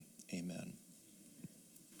Amen.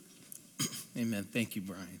 Amen. Thank you,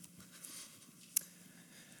 Brian.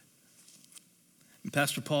 And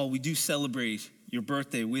Pastor Paul, we do celebrate your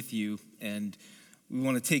birthday with you, and we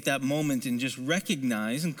want to take that moment and just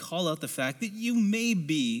recognize and call out the fact that you may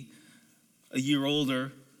be a year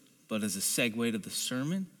older, but as a segue to the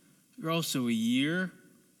sermon, you're also a year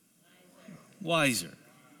wiser.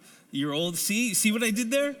 You're old. See what I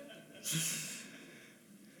did there?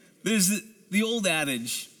 There's the old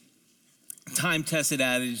adage, time-tested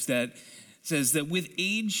adage that says that with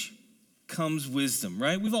age comes wisdom,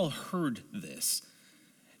 right? We've all heard this.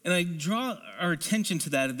 And I draw our attention to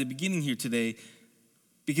that at the beginning here today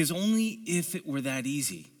because only if it were that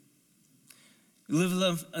easy. You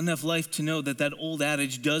live enough life to know that old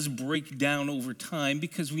adage does break down over time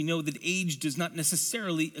because we know that age does not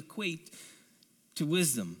necessarily equate to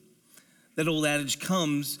wisdom. That old adage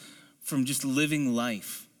comes from just living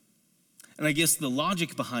life. And I guess the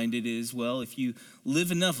logic behind it is, well, if you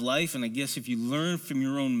live enough life, and I guess if you learn from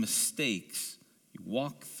your own mistakes, you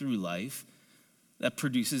walk through life, that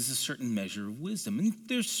produces a certain measure of wisdom. And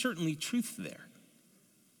there's certainly truth there.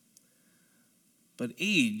 But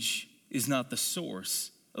age is not the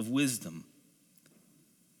source of wisdom.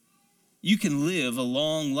 You can live a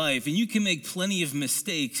long life, and you can make plenty of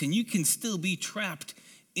mistakes, and you can still be trapped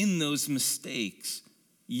in those mistakes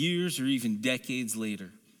years or even decades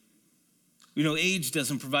later. You know, age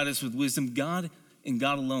doesn't provide us with wisdom. God and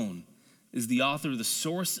God alone is the author, the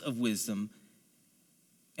source of wisdom,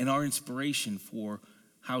 and our inspiration for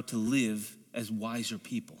how to live as wiser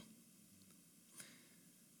people.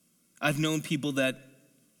 I've known people that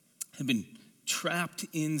have been trapped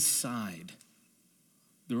inside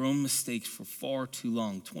their own mistakes for far too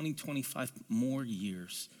long, 20, 25 more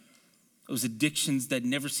years. Those addictions that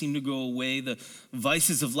never seem to go away, the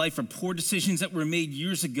vices of life or poor decisions that were made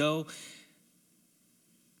years ago.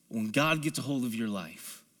 When God gets a hold of your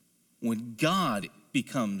life, when God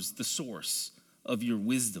becomes the source of your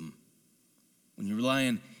wisdom, when you rely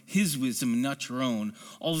on his wisdom and not your own,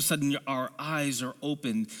 all of a sudden our eyes are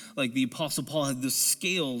opened like the Apostle Paul had the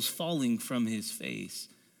scales falling from his face.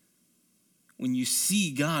 When you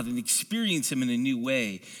see God and experience him in a new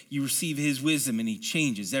way, you receive his wisdom and he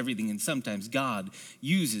changes everything. And sometimes God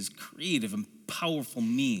uses creative and powerful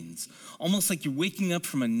means, almost like you're waking up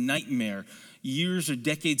from a nightmare years or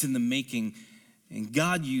decades in the making, and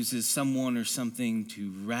God uses someone or something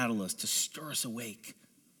to rattle us, to stir us awake.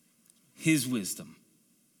 His wisdom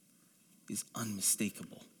is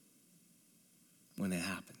unmistakable when it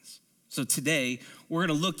happens. So today, we're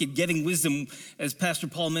going to look at getting wisdom. As Pastor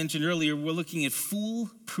Paul mentioned earlier, we're looking at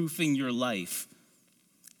foolproofing your life,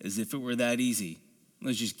 as if it were that easy.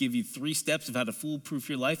 Let's just give you 3 steps of how to foolproof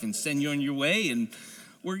your life and send you on your way, and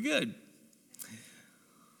we're good.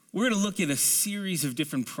 We're going to look at a series of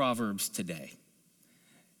different proverbs today.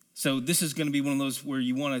 So this is going to be one of those where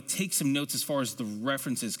you want to take some notes as far as the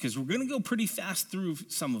references, because we're going to go pretty fast through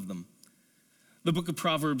some of them. The book of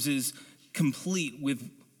Proverbs is complete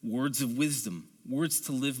with words of wisdom, words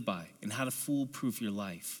to live by, and how to foolproof your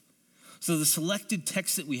life. So the selected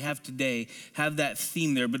texts that we have today have that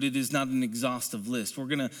theme there, but it is not an exhaustive list. We're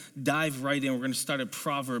going to dive right in. We're going to start at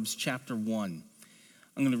Proverbs chapter 1.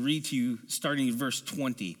 I'm going to read to you starting at verse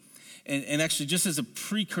 20. And actually, just as a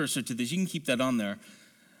precursor to this, you can keep that on there.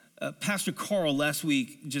 Pastor Carl last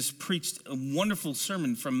week just preached a wonderful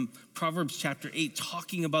sermon from Proverbs chapter 8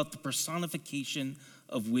 talking about the personification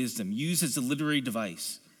of wisdom, used as a literary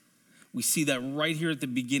device. We see that right here at the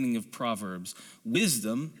beginning of Proverbs.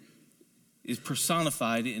 Wisdom is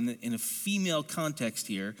personified in a female context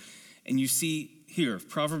here. And you see here,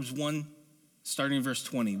 Proverbs 1, starting in verse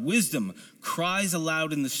 20. Wisdom cries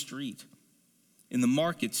aloud in the street. In the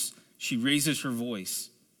markets, she raises her voice.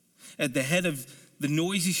 At the head of the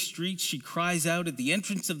noisy streets, she cries out. At the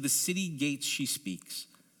entrance of the city gates, she speaks.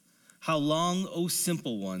 How long, O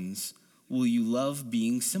simple ones, will you love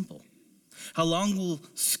being simple? How long will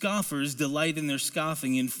scoffers delight in their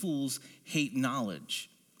scoffing and fools hate knowledge?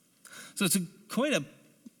 So it's quite a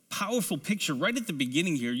powerful picture right at the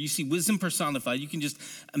beginning here. You see wisdom personified. You can just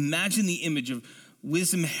imagine the image of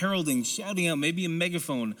wisdom heralding, shouting out, maybe a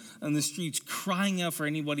megaphone on the streets, crying out for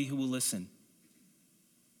anybody who will listen.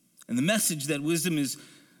 And the message that wisdom is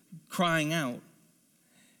crying out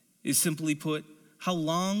is simply put, how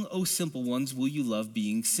long, O simple ones, will you love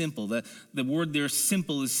being simple? The word there,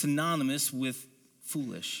 simple, is synonymous with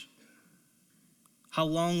foolish. How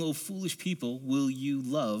long, O foolish people, will you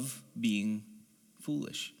love being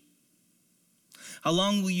foolish? How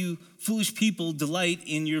long will you foolish people delight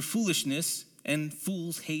in your foolishness and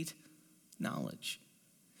fools hate knowledge?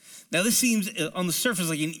 Now, this seems on the surface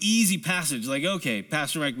like an easy passage. Like, okay,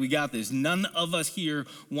 Pastor Mike, we got this. None of us here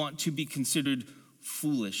want to be considered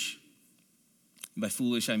foolish. By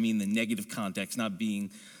foolish, I mean the negative context, not being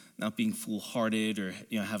foolhardy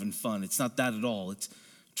or having fun. It's not that at all. It's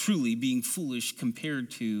truly being foolish compared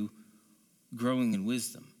to growing in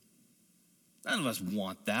wisdom. None of us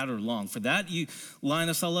want that or long for that. You line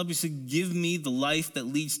us all up. You said, give me the life that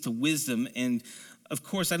leads to wisdom. And of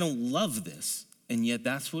course, I don't love this. And yet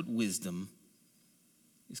that's what wisdom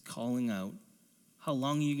is calling out. How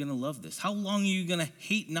long are you going to love this? How long are you going to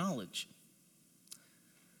hate knowledge?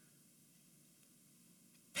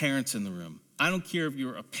 Parents in the room. I don't care if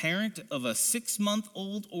you're a parent of a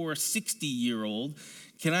 6-month-old or a 60-year-old.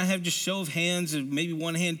 Can I have just show of hands, or maybe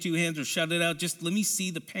one hand, two hands, or shout it out? Just let me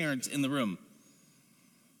see the parents in the room.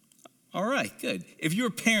 All right, good. If you're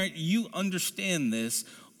a parent, you understand this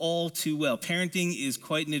all too well. Parenting is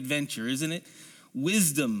quite an adventure, isn't it?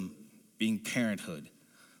 Wisdom being parenthood.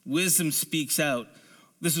 Wisdom speaks out.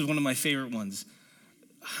 This is one of my favorite ones.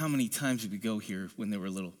 How many times did we go here when they were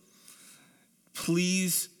little?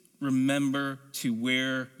 Please remember to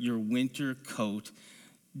wear your winter coat.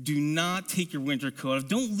 Do not take your winter coat off.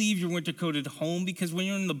 Don't leave your winter coat at home, because when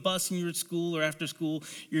you're in the bus and you're at school or after school,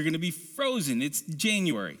 you're going to be frozen. It's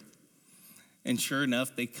January. And sure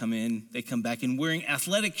enough, they come back in wearing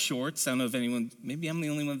athletic shorts. I don't know if anyone, maybe I'm the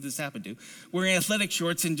only one that this happened to, wearing athletic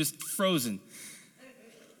shorts and just frozen.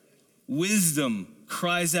 Wisdom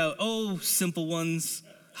cries out, oh, simple ones,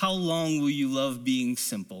 how long will you love being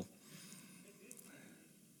simple?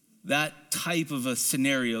 That type of a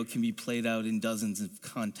scenario can be played out in dozens of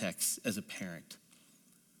contexts as a parent.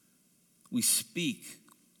 We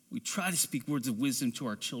try to speak words of wisdom to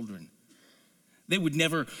our children. They would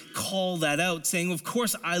never call that out, saying, of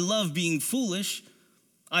course, I love being foolish.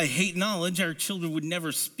 I hate knowledge. Our children would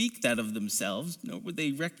never speak that of themselves, nor would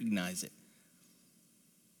they recognize it.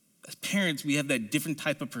 As parents, we have that different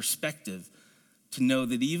type of perspective to know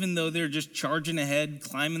that even though they're just charging ahead,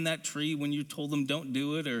 climbing that tree when you told them don't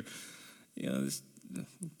do it, or,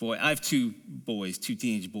 I have two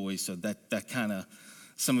teenage boys, so that kind of,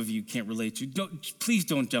 some of you can't relate to. Please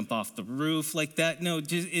don't jump off the roof like that. No,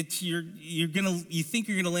 you think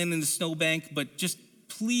you're gonna land in the snowbank, but just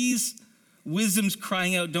please, wisdom's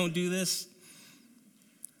crying out, don't do this.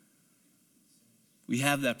 We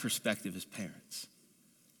have that perspective as parents.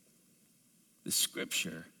 The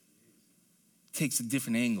scripture takes a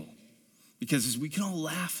different angle, because as we can all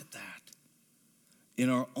laugh at that, in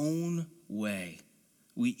our own way,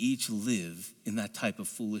 we each live in that type of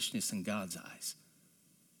foolishness in God's eyes.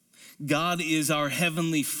 God is our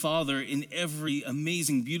heavenly Father in every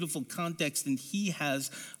amazing, beautiful context, and he has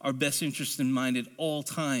our best interest in mind at all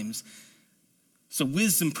times. So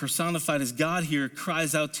wisdom personified as God here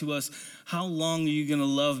cries out to us, how long are you going to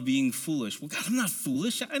love being foolish? Well, God, I'm not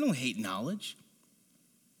foolish. I don't hate knowledge.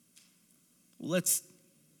 Well, let's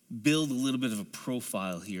build a little bit of a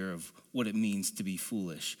profile here of what it means to be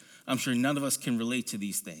foolish. I'm sure none of us can relate to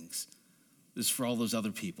these things. This is for all those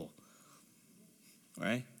other people.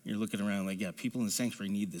 Right? You're looking around like, yeah, people in the sanctuary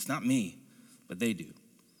need this. Not me, but they do.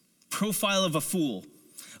 Profile of a fool.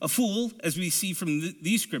 A fool, as we see from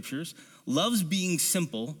these scriptures, loves being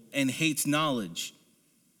simple and hates knowledge.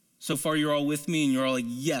 So far, you're all with me, and you're all like,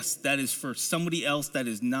 yes, that is for somebody else. That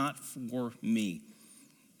is not for me.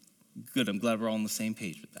 Good, I'm glad we're all on the same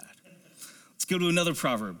page with that. Let's go to another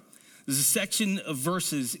proverb. There's a section of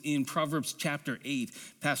verses in Proverbs chapter 8.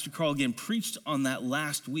 Pastor Carl again preached on that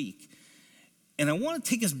last week. And I want to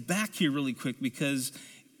take us back here really quick, because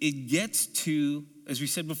it gets to, as we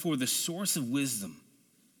said before, the source of wisdom.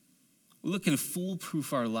 We're looking to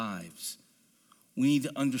foolproof our lives. We need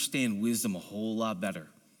to understand wisdom a whole lot better.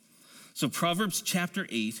 So Proverbs chapter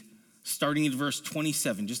 8, starting at verse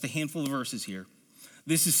 27, just a handful of verses here.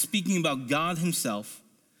 This is speaking about God himself.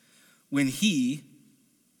 When he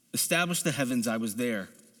established the heavens, I was there.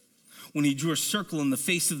 When he drew a circle in the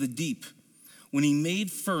face of the deep. When he made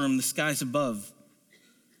firm the skies above,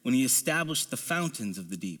 when he established the fountains of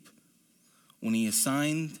the deep, when he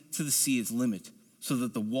assigned to the sea its limit, so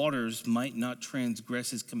that the waters might not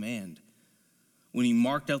transgress his command, when he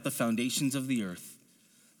marked out the foundations of the earth,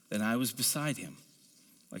 then I was beside him,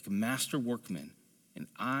 like a master workman, and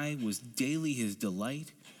I was daily his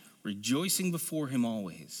delight, rejoicing before him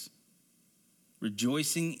always,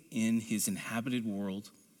 rejoicing in his inhabited world,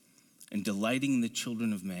 and delighting in the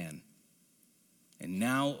children of man. And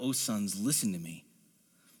now, O sons, listen to me.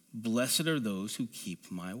 Blessed are those who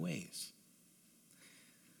keep my ways.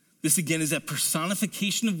 This again is that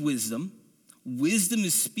personification of wisdom. Wisdom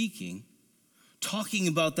is speaking, talking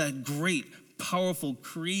about that great, powerful,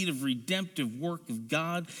 creative, redemptive work of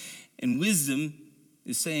God. And wisdom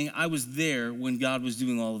is saying, I was there when God was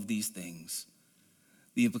doing all of these things.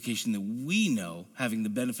 The implication that we know, having the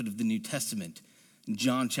benefit of the New Testament, in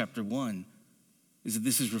John chapter 1, is that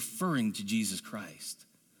this is referring to Jesus Christ.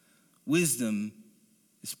 Wisdom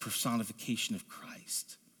is personification of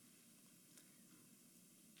Christ.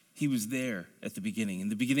 He was there at the beginning. In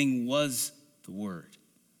the beginning was the Word.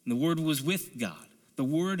 And the Word was with God. The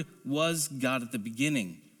Word was God at the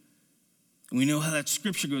beginning. And we know how that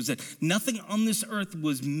scripture goes, that nothing on this earth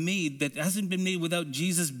was made that hasn't been made without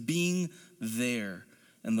Jesus being there.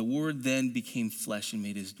 And the Word then became flesh and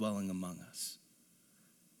made his dwelling among us.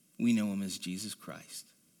 We know him as Jesus Christ.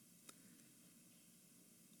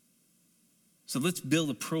 So let's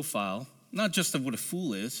build a profile, not just of what a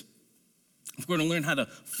fool is. If we're going to learn how to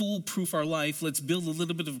foolproof our life, let's build a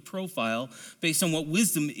little bit of a profile based on what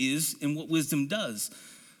wisdom is and what wisdom does.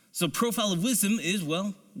 So profile of wisdom is,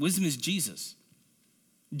 well, wisdom is Jesus.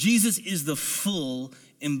 Jesus is the full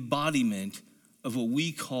embodiment of what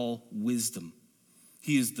we call wisdom.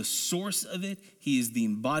 He is the source of it, he is the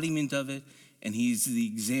embodiment of it, and he is the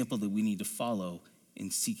example that we need to follow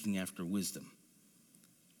in seeking after wisdom.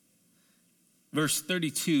 Verse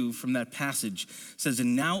 32 from that passage says,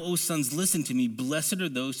 "And now, O sons, listen to me. Blessed are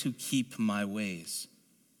those who keep my ways."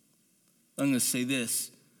 I'm going to say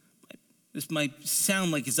this. This might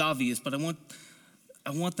sound like it's obvious, but I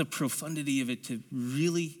want the profundity of it to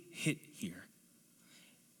really hit here.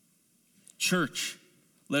 Church,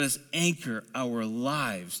 let us anchor our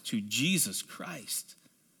lives to Jesus Christ.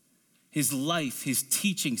 His life, his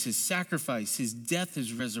teachings, his sacrifice, his death,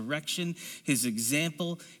 his resurrection, his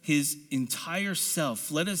example, his entire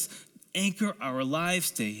self. Let us anchor our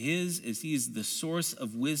lives to his, as he is the source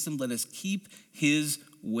of wisdom. Let us keep his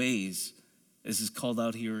ways, as is called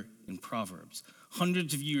out here in Proverbs.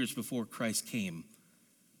 Hundreds of years before Christ came,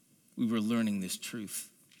 we were learning this truth.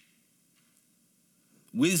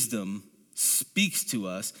 Wisdom speaks to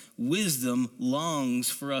us. Wisdom longs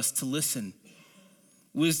for us to listen.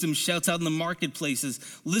 Wisdom shouts out in the marketplaces,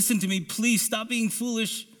 listen to me, please stop being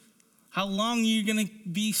foolish. How long are you going to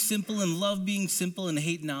be simple and love being simple and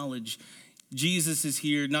hate knowledge? Jesus is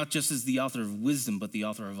here not just as the author of wisdom, but the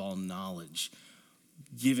author of all knowledge,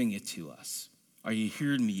 giving it to us. Are you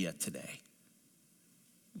hearing me yet today?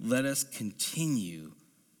 Let us continue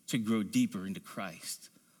to grow deeper into Christ.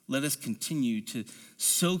 Let us continue to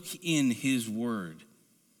soak in his word.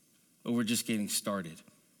 But we're just getting started.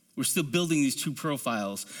 We're still building these two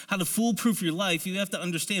profiles. How to foolproof your life, you have to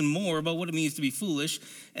understand more about what it means to be foolish,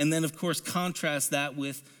 and then, of course, contrast that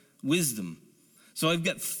with wisdom. So I've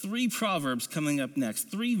got 3 proverbs coming up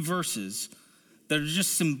next, 3 verses that are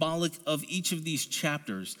just symbolic of each of these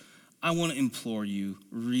chapters. I want to implore you,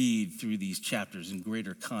 read through these chapters in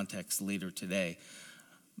greater context later today.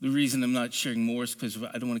 The reason I'm not sharing more is because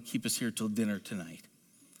I don't want to keep us here till dinner tonight.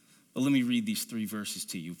 But let me read these 3 verses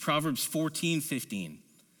to you. Proverbs 14:15.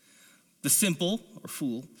 The simple, or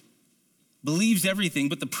fool, believes everything,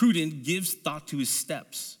 but the prudent gives thought to his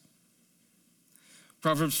steps.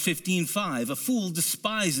 Proverbs 15:5, a fool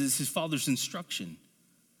despises his father's instruction,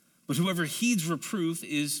 but whoever heeds reproof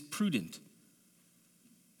is prudent.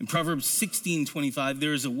 In Proverbs 16:25,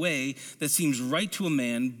 there is a way that seems right to a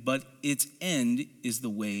man, but its end is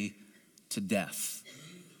the way to death.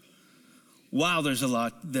 Wow, there's a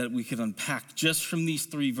lot that we could unpack just from these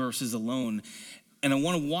 3 verses alone. And I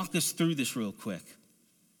want to walk us through this real quick.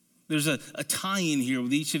 There's a tie-in here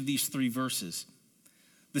with each of these 3 verses.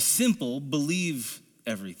 The simple believe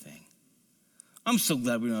everything. I'm so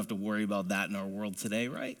glad we don't have to worry about that in our world today,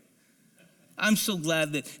 right? I'm so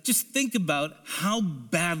glad that, just think about how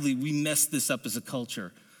badly we messed this up as a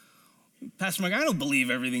culture. Pastor Mike, I don't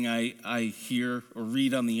believe everything I hear or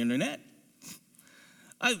read on the internet.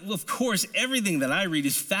 Of course, everything that I read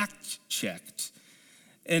is fact-checked.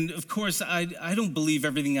 And of course, I don't believe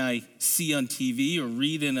everything I see on TV or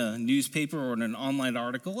read in a newspaper or in an online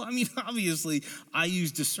article. I mean, obviously, I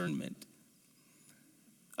use discernment.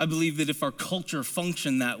 I believe that if our culture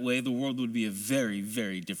functioned that way, the world would be a very,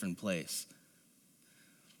 very different place.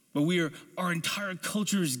 But our entire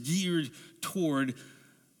culture is geared toward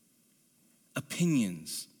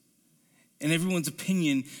opinions. And everyone's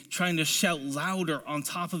opinion trying to shout louder on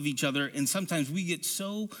top of each other. And sometimes we get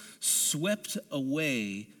so swept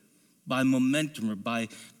away by momentum or by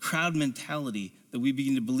crowd mentality that we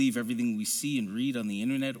begin to believe everything we see and read on the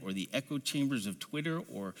internet or the echo chambers of Twitter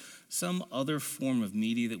or some other form of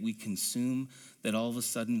media that we consume, that all of a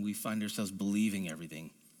sudden we find ourselves believing everything.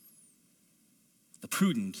 The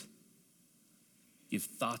prudent give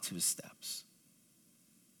thought to his steps.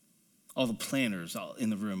 All the planners in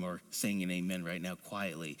the room are saying an amen right now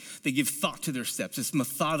quietly. They give thought to their steps. It's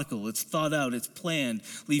methodical. It's thought out. It's planned.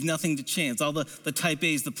 Leave nothing to chance. All the type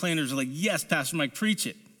A's, the planners are like, yes, Pastor Mike, preach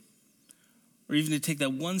it. Or even to take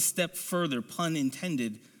that one step further, pun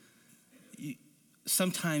intended,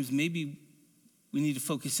 sometimes maybe we need to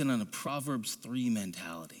focus in on a Proverbs 3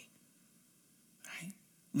 mentality. Right?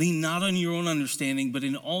 Lean not on your own understanding, but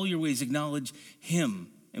in all your ways acknowledge him.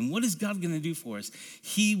 And what is God going to do for us?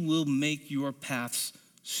 He will make your paths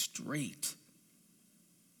straight.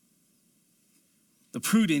 The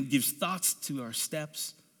prudent gives thoughts to our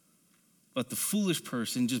steps, but the foolish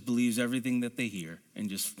person just believes everything that they hear and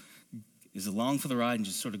just is along for the ride and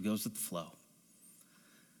just sort of goes with the flow.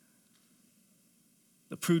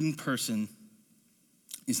 The prudent person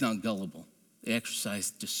is not gullible. They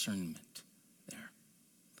exercise discernment there.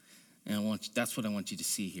 And that's what I want you to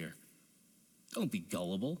see here. Don't be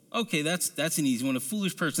gullible. Okay, that's an easy one. A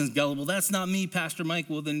foolish person's gullible. That's not me, Pastor Mike.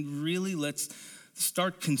 Well, then really let's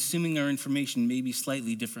start consuming our information maybe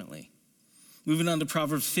slightly differently. Moving on to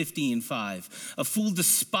Proverbs 15:5. A fool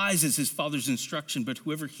despises his father's instruction, but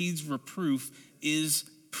whoever heeds reproof is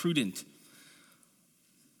prudent.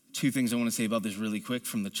 Two things I want to say about this really quick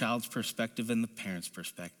from the child's perspective and the parent's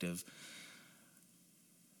perspective.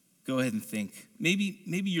 Go ahead and think. Maybe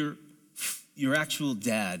your actual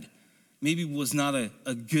dad maybe was not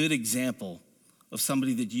a good example of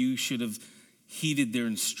somebody that you should have heeded their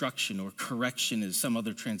instruction or correction, as some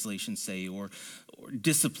other translations say, or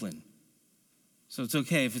discipline. So it's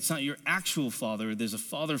okay if it's not your actual father, there's a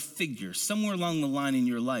father figure somewhere along the line in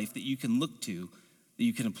your life that you can look to, that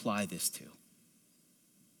you can apply this to.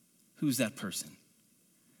 Who's that person?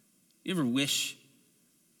 You ever wish,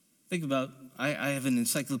 think about, I have an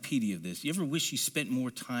encyclopedia of this. You ever wish you spent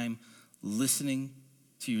more time listening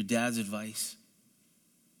to your dad's advice?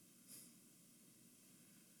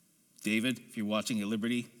 David, if you're watching at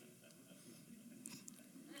Liberty,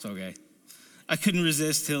 it's okay. I couldn't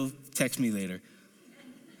resist. He'll text me later.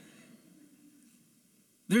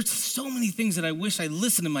 There's so many things that I wish I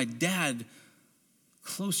listened to my dad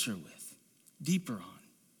closer with, deeper on.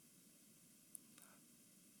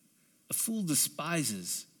 A fool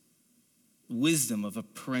despises the wisdom of a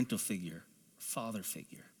parental figure, father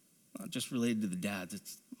figure. Not just related to the dads,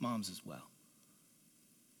 it's moms as well.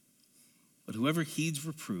 But whoever heeds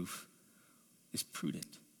reproof is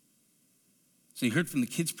prudent. So you heard from the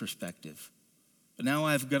kids' perspective. But now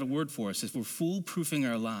I've got a word for us. If we're foolproofing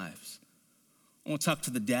our lives, I want to talk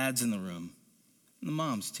to the dads in the room, and the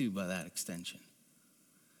moms too, by that extension.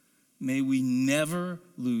 May we never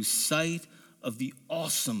lose sight of the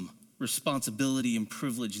awesome responsibility and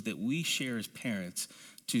privilege that we share as parents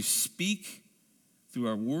to speak through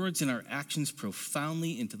our words and our actions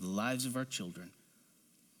profoundly into the lives of our children.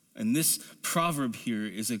 And this proverb here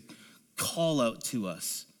is a call out to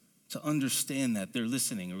us to understand that they're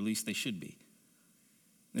listening, or at least they should be.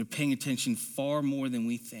 They're paying attention far more than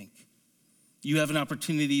we think. You have an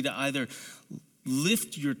opportunity to either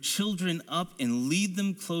lift your children up and lead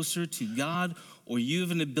them closer to God, or you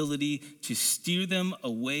have an ability to steer them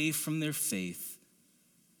away from their faith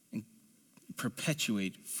and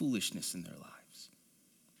perpetuate foolishness in their lives.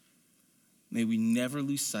 May we never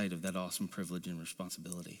lose sight of that awesome privilege and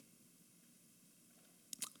responsibility.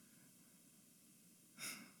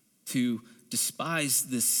 To despise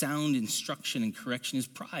the sound instruction and correction is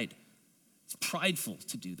pride. It's prideful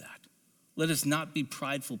to do that. Let us not be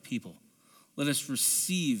prideful people. Let us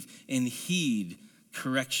receive and heed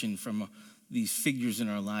correction from these figures in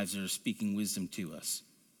our lives that are speaking wisdom to us.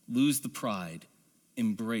 Lose the pride.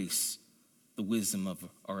 Embrace the wisdom of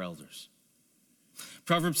our elders.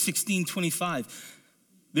 Proverbs 16:25.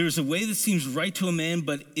 There is a way that seems right to a man,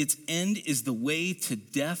 but its end is the way to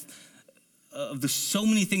death. Of the so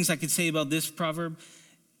many things I could say about this proverb,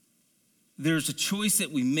 there's a choice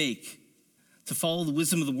that we make to follow the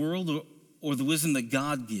wisdom of the world or the wisdom that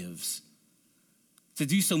God gives. To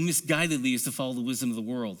do so misguidedly is to follow the wisdom of the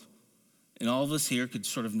world. And all of us here could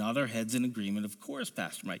sort of nod our heads in agreement. Of course,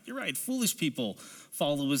 Pastor Mike, you're right. Foolish people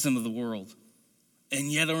follow the wisdom of the world.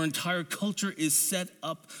 And yet our entire culture is set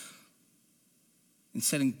up and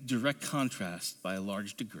set in direct contrast by a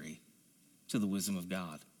large degree to the wisdom of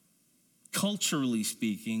God. Culturally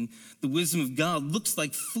speaking, the wisdom of God looks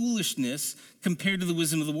like foolishness compared to the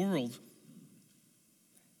wisdom of the world.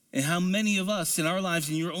 And how many of us in our lives,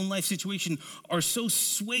 in your own life situation, are so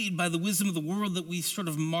swayed by the wisdom of the world that we sort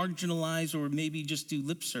of marginalize or maybe just do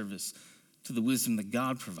lip service to the wisdom that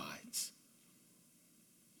God provides.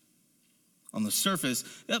 On the surface,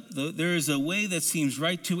 there is a way that seems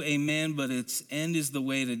right to a man, but its end is the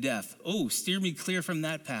way to death. Oh, steer me clear from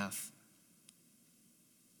that path.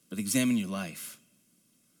 but examine your life.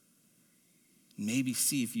 Maybe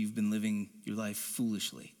see if you've been living your life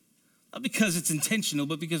foolishly. Not because it's intentional,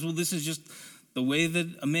 but because, well, this is just the way that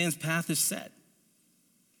a man's path is set.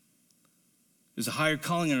 There's a higher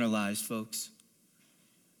calling in our lives, folks,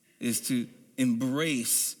 is to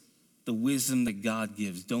embrace the wisdom that God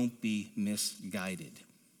gives. Don't be misguided.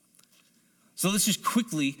 So let's just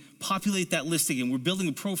quickly populate that list again. We're building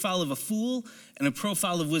a profile of a fool and a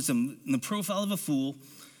profile of wisdom. In the profile of a fool,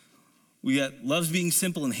 we got loves being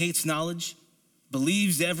simple and hates knowledge,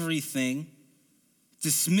 believes everything,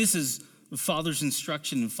 dismisses the father's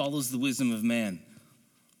instruction, and follows the wisdom of man.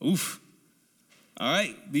 Oof. All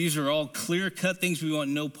right, these are all clear-cut things we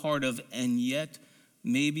want no part of, and yet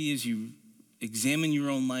maybe as you examine your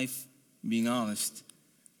own life, being honest,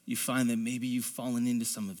 you find that maybe you've fallen into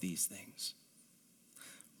some of these things.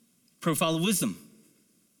 Profile of wisdom.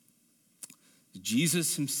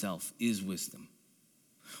 Jesus himself is wisdom.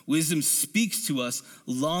 Wisdom speaks to us,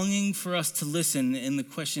 longing for us to listen, and the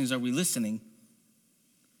question is, are we listening?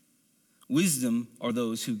 Wisdom are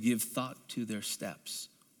those who give thought to their steps,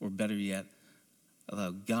 or better yet,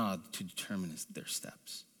 allow God to determine their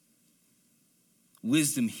steps.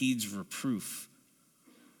 Wisdom heeds reproof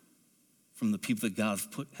from the people that God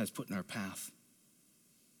has put in our path.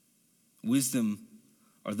 Wisdom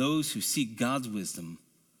are those who seek God's wisdom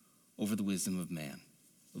over the wisdom of man,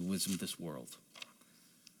 or the wisdom of this world.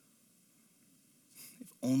 If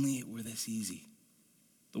only it were this easy,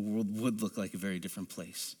 the world would look like a very different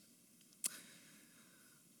place.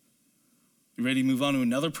 You ready to move on to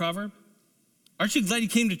another proverb? Aren't you glad you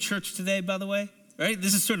came to church today, by the way? Right?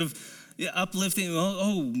 This is sort of uplifting.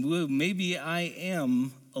 Maybe I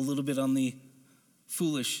am a little bit on the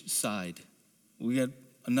foolish side. We got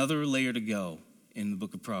another layer to go in the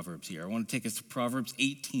book of Proverbs here. I want to take us to Proverbs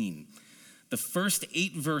 18. The first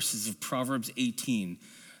 8 verses of Proverbs 18.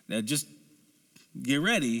 Now just get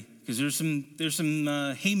ready, because there's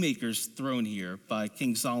some haymakers thrown here by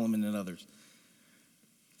King Solomon and others.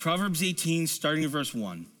 Proverbs 18, starting at verse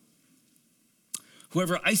 1.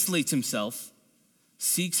 Whoever isolates himself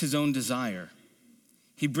seeks his own desire.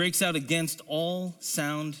 He breaks out against all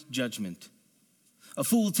sound judgment. A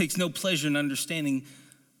fool takes no pleasure in understanding,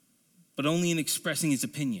 but only in expressing his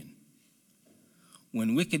opinion.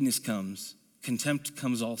 When wickedness comes, contempt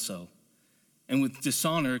comes also, and with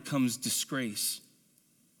dishonor comes disgrace.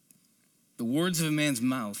 The words of a man's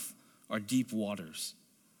mouth are deep waters.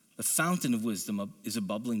 The fountain of wisdom is a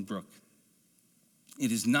bubbling brook.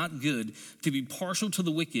 It is not good to be partial to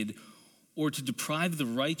the wicked or to deprive the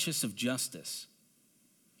righteous of justice.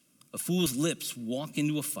 A fool's lips walk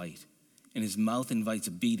into a fight, and his mouth invites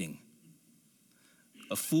a beating.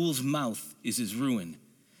 A fool's mouth is his ruin,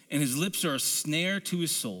 and his lips are a snare to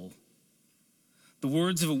his soul. The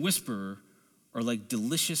words of a whisperer are like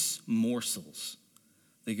delicious morsels.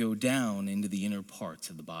 They go down into the inner parts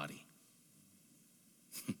of the body.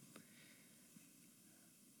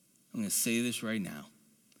 I'm going to say this right now.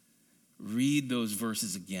 Read those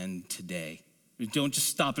verses again today. Don't just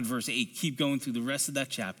stop at verse 8. Keep going through the rest of that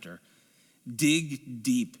chapter. Dig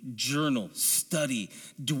deep, journal, study,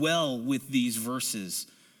 dwell with these verses.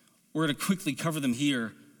 We're going to quickly cover them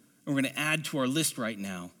here, and we're going to add to our list right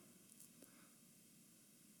now.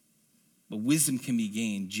 But wisdom can be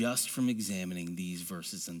gained just from examining these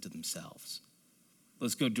verses unto themselves.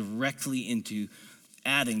 Let's go directly into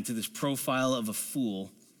adding to this profile of a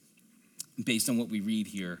fool based on what we read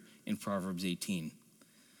here in Proverbs 18.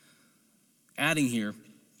 Adding here,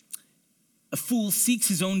 a fool seeks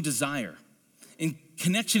his own desire. In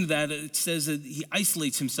connection to that, it says that he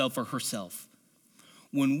isolates himself or herself.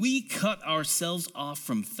 When we cut ourselves off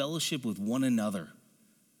from fellowship with one another,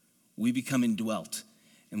 we become indwelt.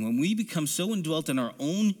 And when we become so indwelt in our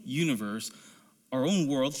own universe, our own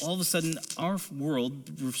world, all of a sudden our world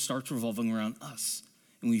starts revolving around us.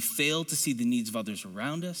 And we fail to see the needs of others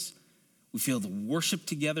around us. We fail to worship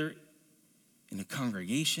together in a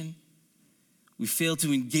congregation. We fail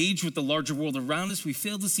to engage with the larger world around us. We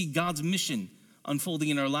fail to see God's mission unfolding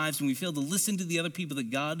in our lives, and we fail to listen to the other people that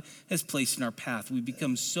God has placed in our path. We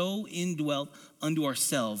become so indwelt unto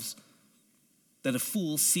ourselves that a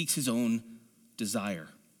fool seeks his own desire.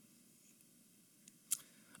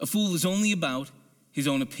 A fool is only about his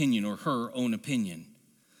own opinion or her own opinion.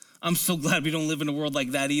 I'm so glad we don't live in a world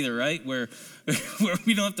like that either, right? Where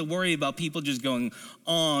we don't have to worry about people just going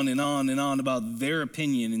on and on and on about their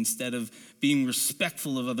opinion instead of being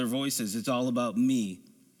respectful of other voices. It's all about me.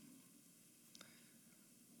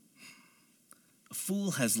 A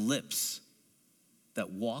fool has lips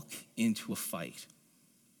that walk into a fight.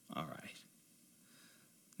 All right.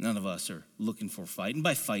 None of us are looking for a fight. And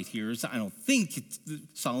by fight here, I don't think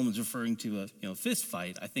Solomon's referring to a fist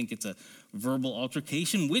fight. I think it's a verbal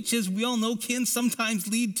altercation, which, as we all know, can sometimes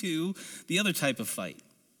lead to the other type of fight.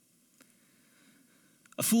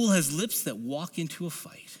 A fool has lips that walk into a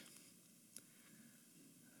fight.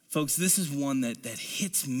 Folks, this is one that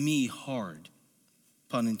hits me hard,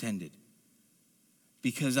 pun intended,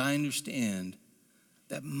 because I understand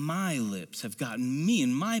that my lips have gotten me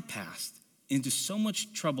in my past into so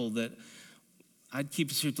much trouble that I'd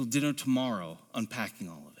keep us here till dinner tomorrow unpacking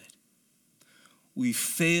all of it. We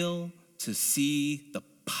fail to see the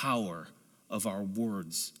power of our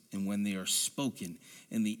words and when they are spoken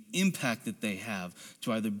and the impact that they have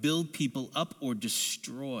to either build people up or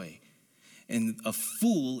destroy. And a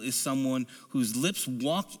fool is someone whose lips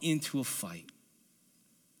walk into a fight.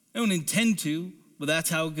 They don't intend to, but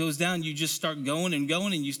that's how it goes down. You just start going and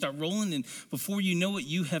you start rolling, and before you know it,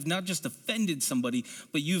 you have not just offended somebody,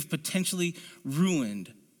 but you've potentially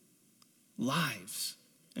ruined lives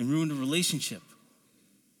and ruined a relationship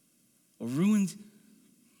or ruined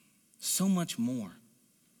so much more.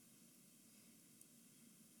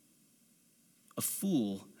 A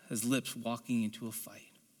fool has lips walking into a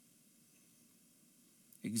fight.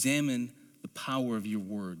 Examine the power of your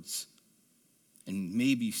words. And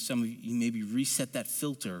maybe some of you maybe reset that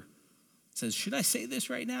filter. It says, should I say this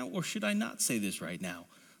right now or should I not say this right now?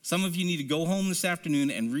 Some of you need to go home this afternoon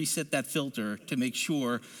and reset that filter to make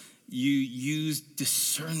sure you use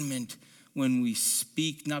discernment when we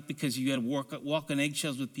speak, not because you got to walk on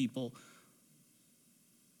eggshells with people,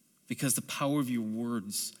 because the power of your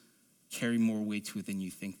words carry more weight to it than you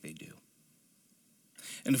think they do.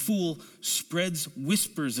 And a fool spreads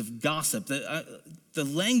whispers of gossip. The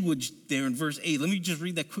language there in verse 8, let me just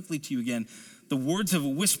read that quickly to you again. The words of a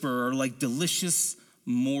whisperer are like delicious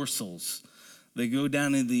morsels. They go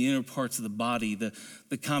down into the inner parts of the body.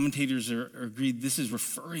 The commentators are agreed this is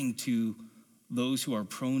referring to those who are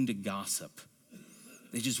prone to gossip.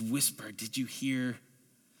 They just whisper, did you hear?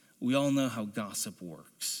 We all know how gossip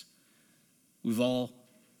works. We've all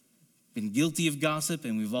been guilty of gossip,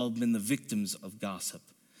 and we've all been the victims of gossip.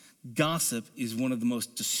 Gossip is one of the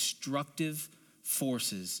most destructive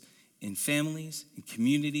forces in families, in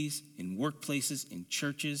communities, in workplaces, in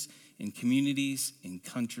churches, in communities, in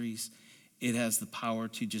countries. It has the power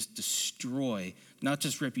to just destroy not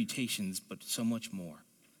just reputations, but so much more.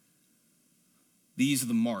 These are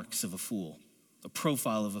the marks of a fool, a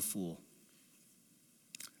profile of a fool.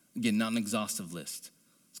 Again, not an exhaustive list.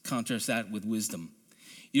 Let's contrast that with wisdom.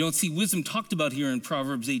 You don't see wisdom talked about here in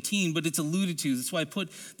Proverbs 18, but it's alluded to. That's why I put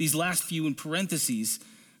these last few in parentheses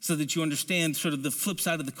so that you understand sort of the flip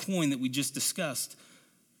side of the coin that we just discussed.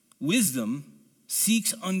 Wisdom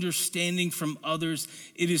seeks understanding from others.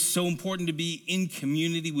 It is so important to be in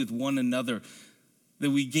community with one another,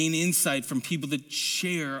 that we gain insight from people that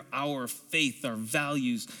share our faith, our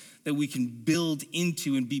values, that we can build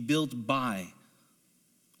into and be built by.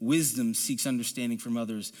 Wisdom seeks understanding from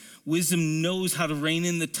others. Wisdom knows how to rein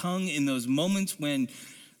in the tongue in those moments when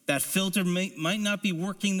that filter might not be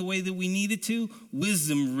working the way that we need it to.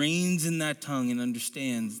 Wisdom reins in that tongue and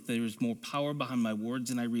understands there is more power behind my words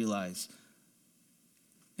than I realize.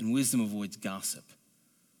 And wisdom avoids gossip,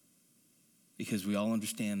 because we all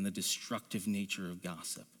understand the destructive nature of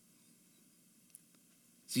gossip.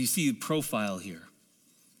 So you see the profile here.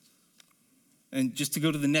 And just to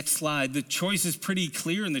go to the next slide, the choice is pretty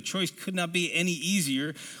clear, and the choice could not be any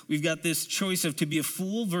easier. We've got this choice of to be a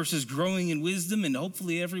fool versus growing in wisdom, and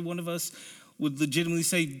hopefully every one of us would legitimately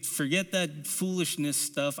say, forget that foolishness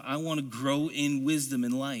stuff. I want to grow in wisdom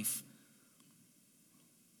in life.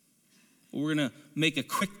 We're going to make a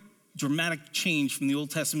quick, dramatic change from the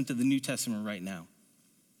Old Testament to the New Testament right now.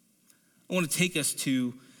 I want to take us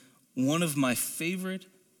to one of my favorite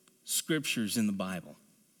scriptures in the Bible.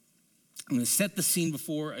 I'm going to set the scene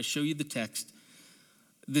before I show you the text.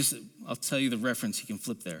 I'll tell you the reference. You can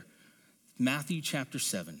flip there. Matthew chapter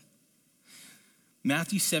 7.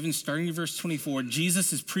 Matthew 7, starting in verse 24,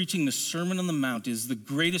 Jesus is preaching the Sermon on the Mount. It is the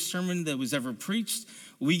greatest sermon that was ever preached.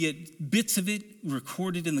 We get bits of it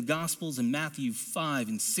recorded in the Gospels. In Matthew 5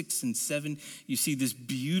 and 6 and 7, you see this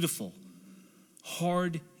beautiful,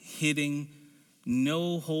 hard-hitting,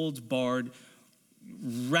 no-holds-barred,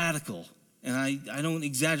 radical, and I don't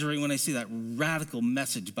exaggerate when I say that, radical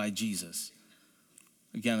message by Jesus.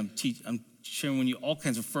 Again, I'm sharing with you all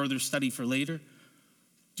kinds of further study for later.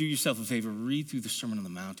 Do yourself a favor, read through the Sermon on the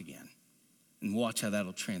Mount again and watch how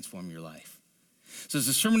that'll transform your life. So as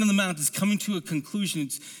the Sermon on the Mount is coming to a conclusion,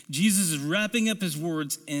 Jesus is wrapping up his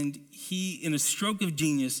words, and he, in a stroke of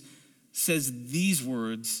genius, says these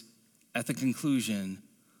words at the conclusion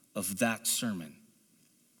of that sermon.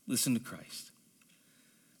 Listen to Christ.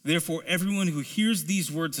 Therefore, everyone who hears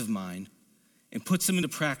these words of mine and puts them into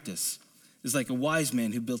practice is like a wise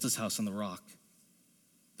man who built his house on the rock.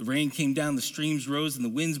 The rain came down, the streams rose, and the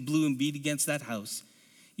winds blew and beat against that house,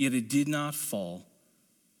 yet it did not fall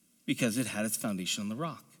because it had its foundation on the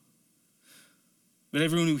rock. But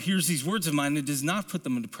everyone who hears these words of mine and does not put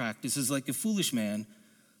them into practice is like a foolish man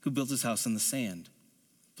who built his house on the sand.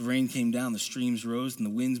 The rain came down, the streams rose, and the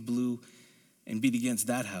winds blew and beat against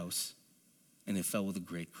that house, and it fell with a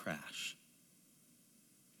great crash.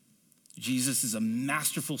 Jesus is a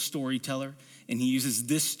masterful storyteller, and he uses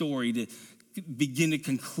this story to begin to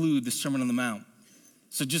conclude the Sermon on the Mount.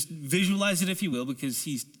 So just visualize it, if you will, because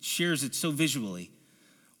he shares it so visually.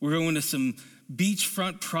 We're going to some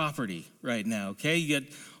beachfront property right now, okay? You got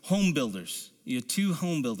home builders. You got two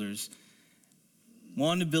home builders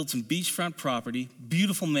wanting to build some beachfront property,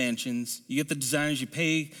 beautiful mansions. You get the designers, you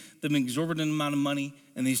pay them an exorbitant amount of money,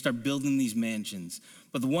 and they start building these mansions.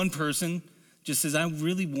 But the one person just says, I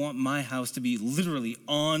really want my house to be literally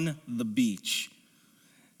on the beach.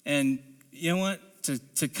 And you know what?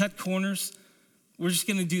 To cut corners, we're just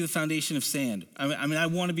going to do the foundation of sand. I mean, I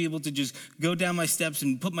want to be able to just go down my steps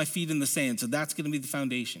and put my feet in the sand, so that's going to be the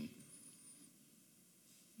foundation.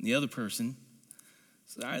 And the other person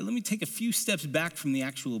says, all right, let me take a few steps back from the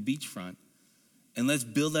actual beachfront, and let's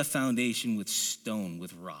build that foundation with stone,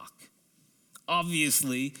 with rock.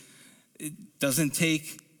 Obviously, it doesn't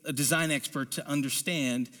take a design expert to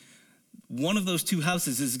understand one of those two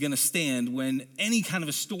houses is going to stand when any kind of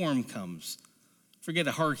a storm comes. Forget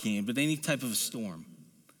a hurricane, but any type of a storm.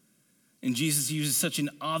 And Jesus uses such an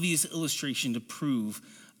obvious illustration to prove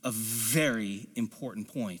a very important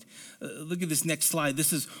point. Look at this next slide.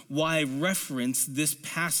 This is why I reference this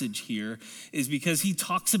passage here, is because he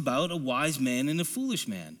talks about a wise man and a foolish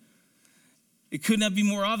man. It could not be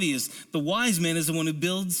more obvious. The wise man is the one who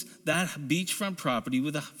builds that beachfront property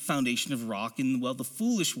with a foundation of rock, and the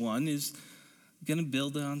foolish one is going to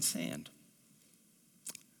build it on sand.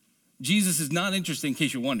 Jesus is not interested, in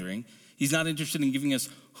case you're wondering, he's not interested in giving us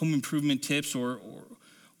home improvement tips or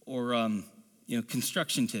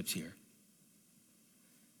construction tips here.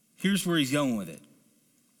 Here's where he's going with it.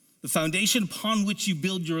 The foundation upon which you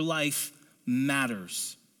build your life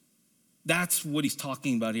matters. That's what he's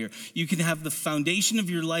talking about here. You can have the foundation of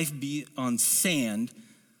your life be on sand,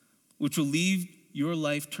 which will leave your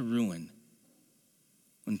life to ruin.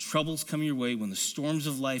 When troubles come your way, when the storms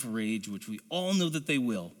of life rage, which we all know that they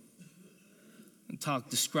will. And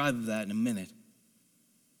describe that in a minute.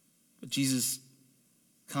 But Jesus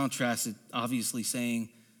contrasted, obviously saying,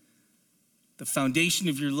 the foundation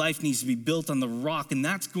of your life needs to be built on the rock, and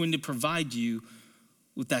that's going to provide you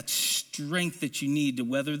with that strength that you need to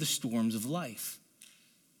weather the storms of life.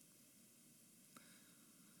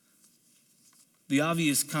 The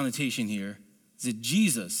obvious connotation here is that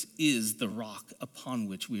Jesus is the rock upon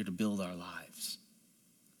which we are to build our lives.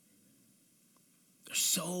 There's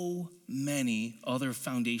so many other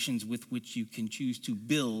foundations with which you can choose to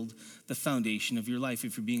build the foundation of your life,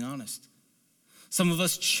 if you're being honest. Some of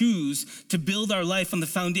us choose to build our life on the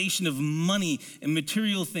foundation of money and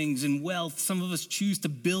material things and wealth. Some of us choose to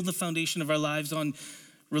build the foundation of our lives on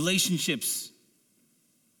relationships,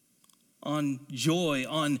 on joy,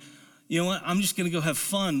 on, you know what, I'm just going to go have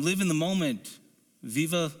fun, live in the moment,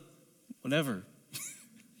 viva whatever.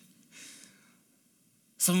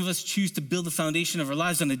 Some of us choose to build the foundation of our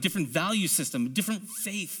lives on a different value system, a different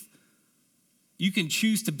faith. You can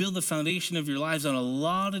choose to build the foundation of your lives on a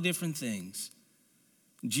lot of different things.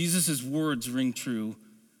 Jesus' words ring true.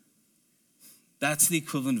 That's the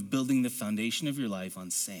equivalent of building the foundation of your life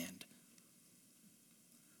on sand.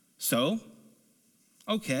 So,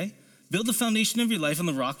 okay, build the foundation of your life on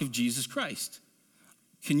the rock of Jesus Christ.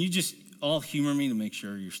 Can you just all humor me to make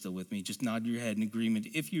sure you're still with me? Just nod your head in agreement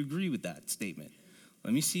if you agree with that statement.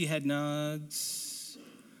 Let me see head nods.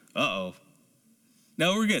 Uh-oh.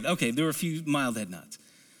 No, we're good. Okay, there were a few mild head nods.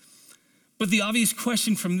 But the obvious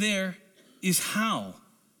question from there is how?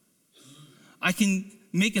 I can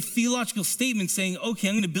make a theological statement saying, okay,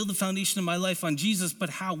 I'm going to build the foundation of my life on Jesus, but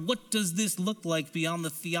how? What does this look like beyond the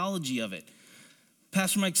theology of it?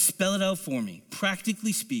 Pastor Mike, spell it out for me.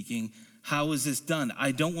 Practically speaking, how is this done?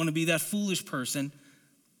 I don't want to be that foolish person.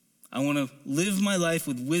 I want to live my life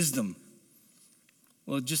with wisdom.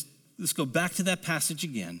 Well, just let's go back to that passage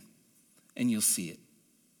again, and you'll see it.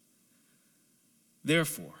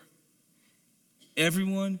 Therefore,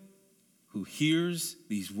 everyone who hears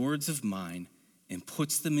these words of mine and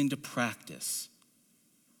puts them into practice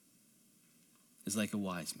is like a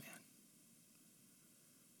wise man.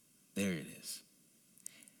 There it is.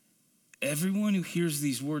 Everyone who hears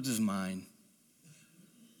these words of mine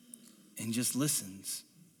and just listens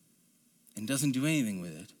and doesn't do anything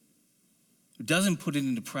with it, who doesn't put it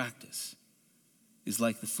into practice, is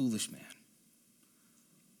like the foolish man.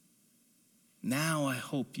 Now I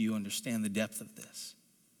hope you understand the depth of this.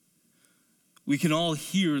 We can all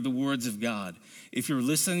hear the words of God. If you're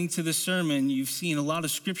listening to the sermon, you've seen a lot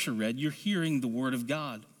of scripture read, you're hearing the word of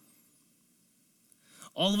God.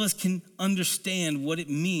 All of us can understand what it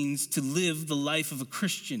means to live the life of a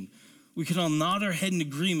Christian. We can all nod our head in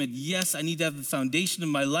agreement. Yes, I need to have the foundation of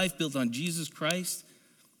my life built on Jesus Christ.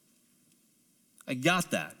 I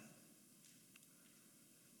got that.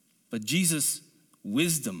 But Jesus,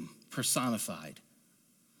 wisdom personified,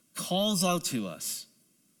 calls out to us.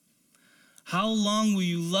 How long will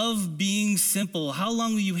you love being simple? How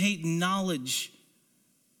long will you hate knowledge?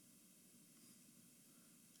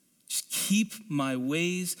 Just keep my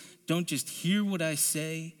ways. Don't just hear what I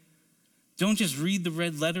say. Don't just read the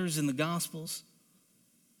red letters in the Gospels.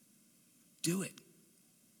 Do it.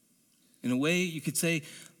 In a way, you could say,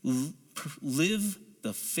 live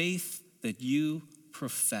the faith that you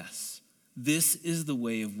profess. This is the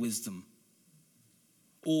way of wisdom.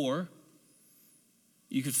 Or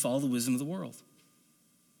you could follow the wisdom of the world.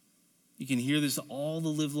 You can hear this all the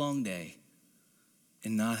livelong day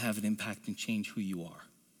and not have an impact and change who you are.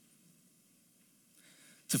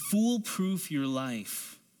 To foolproof your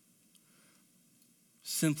life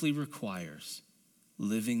simply requires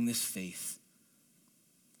living this faith.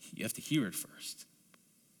 You have to hear it first.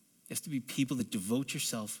 You have to be people that devote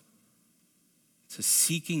yourself to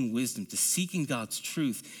seeking wisdom, to seeking God's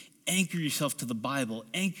truth. Anchor yourself to the Bible.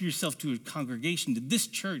 Anchor yourself to a congregation, to this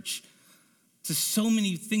church, to so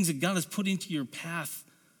many things that God has put into your path.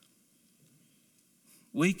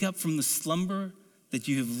 Wake up from the slumber that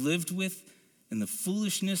you have lived with and the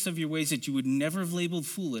foolishness of your ways that you would never have labeled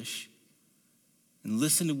foolish, and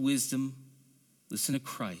listen to wisdom, listen to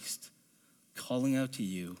Christ, calling out to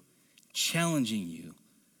you, challenging you.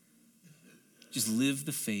 Just live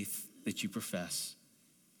the faith that you profess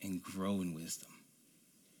and grow in wisdom.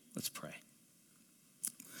 Let's pray.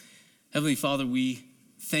 Heavenly Father, we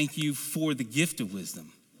thank you for the gift of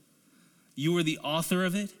wisdom. You are the author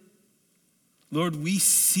of it. Lord, we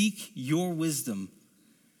seek your wisdom.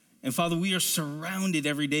 And Father, we are surrounded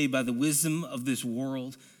every day by the wisdom of this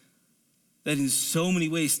world that in so many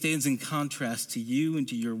ways stands in contrast to you and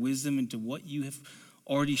to your wisdom and to what you have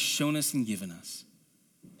already shown us and given us.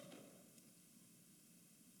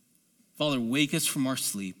 Father, wake us from our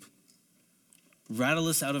sleep. Rattle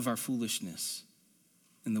us out of our foolishness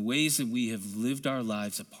and the ways that we have lived our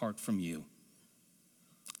lives apart from you.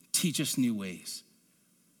 Teach us new ways.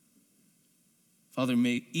 Father,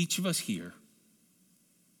 may each of us here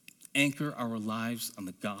anchor our lives on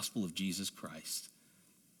the gospel of Jesus Christ.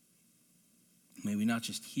 May we not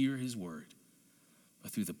just hear his word,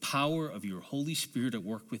 but through the power of your Holy Spirit at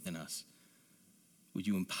work within us, would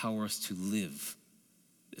you empower us to live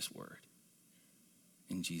this word.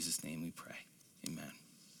 In Jesus' name we pray. Amen.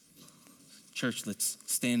 Church, let's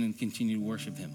stand and continue to worship him.